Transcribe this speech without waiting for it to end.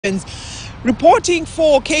Reporting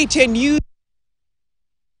for KTN News.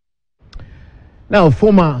 Now,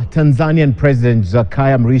 former Tanzanian President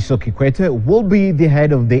Jekaya Kikwete will be the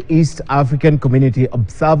head of the East African Community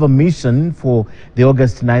Observer Mission for the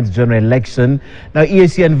August 9th general election. Now,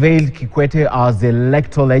 EAC unveiled Kikwete as the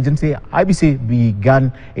electoral agency. IBC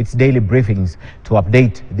began its daily briefings to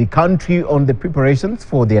update the country on the preparations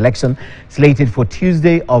for the election slated for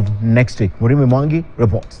Tuesday of next week. Murimi Mwangi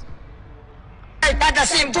reports.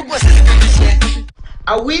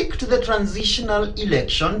 A week to the transitional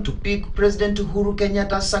election to pick President Uhuru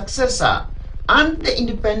Kenyatta's successor, and the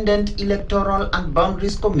Independent Electoral and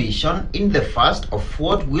Boundaries Commission, in the first of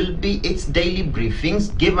what will be its daily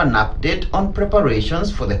briefings, gave an update on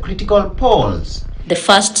preparations for the critical polls. The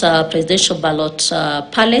first presidential ballot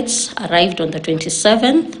ballots arrived on the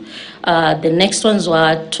 27th. The next ones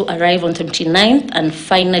were to arrive on the 29th, and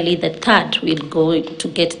finally the third will go to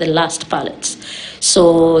get the last ballots.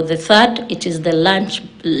 So the third, it is the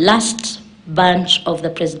last bunch of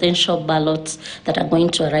the presidential ballots that are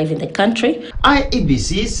going to arrive in the country.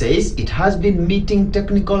 IEBC says it has been meeting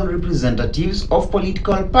technical representatives of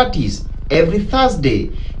political parties every Thursday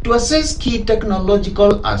to assess key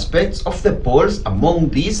technological aspects of the polls, among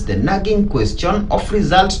these the nagging question of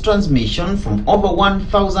results transmission from over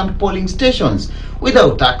 1,000 polling stations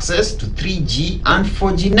without access to 3G and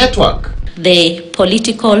 4G network. The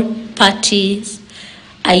political parties,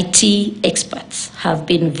 IT experts have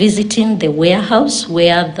been visiting the warehouse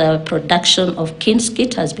where the production of King's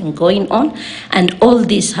Kit has been going on, and all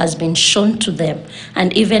this has been shown to them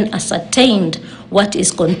and even ascertained what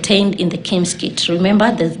is contained in the King's Kit.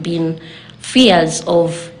 Remember, there's been fears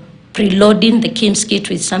of preloading the King's Kit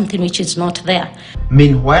with something which is not there.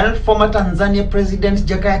 Meanwhile, former Tanzania President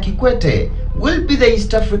Jekaya Kikwete will be the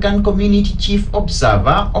East African Community Chief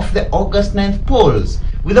Observer of the August 9th polls,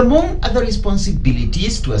 with among other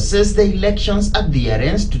responsibilities to assess the election's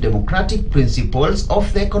adherence to democratic principles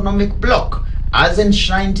of the economic bloc as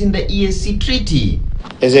enshrined in the EAC treaty.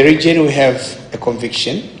 As a region, we have a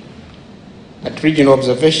conviction that regional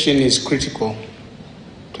observation is critical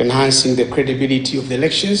to enhancing the credibility of the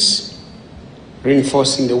elections,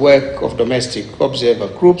 reinforcing the work of domestic observer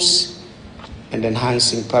groups, and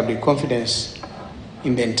enhancing public confidence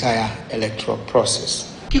in the entire electoral process.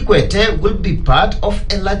 Kikwete will be part of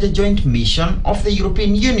a larger joint mission of the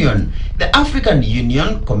European Union, the African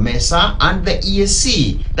Union, COMESA, and the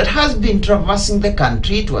EAC that has been traversing the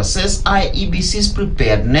country to assess IEBC's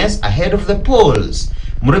preparedness ahead of the polls.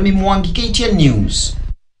 Murimi Mwangi, KTN News.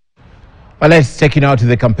 Well, let's take you now to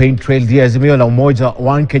the campaign trail. The Azimio la Umoja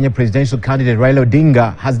One Kenya presidential candidate Raila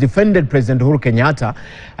Odinga has defended President Uhuru Kenyatta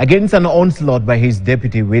against an onslaught by his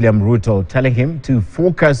deputy William Ruto, telling him to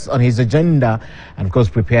focus on his agenda and, of course,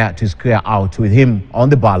 prepare to square out with him on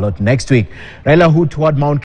the ballot next week. Raila, who toured Mount